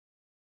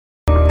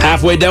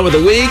Halfway done with the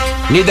week.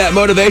 Need that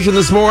motivation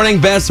this morning?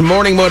 Beth's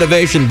morning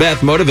motivation.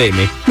 Beth, motivate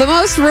me. The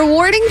most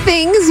rewarding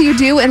things you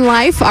do in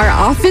life are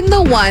often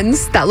the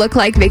ones that look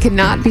like they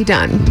cannot be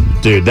done.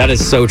 Dude, that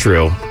is so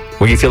true.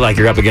 When you feel like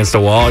you're up against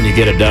a wall and you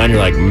get it done, you're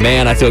like,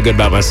 man, I feel good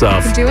about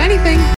myself. Do anything.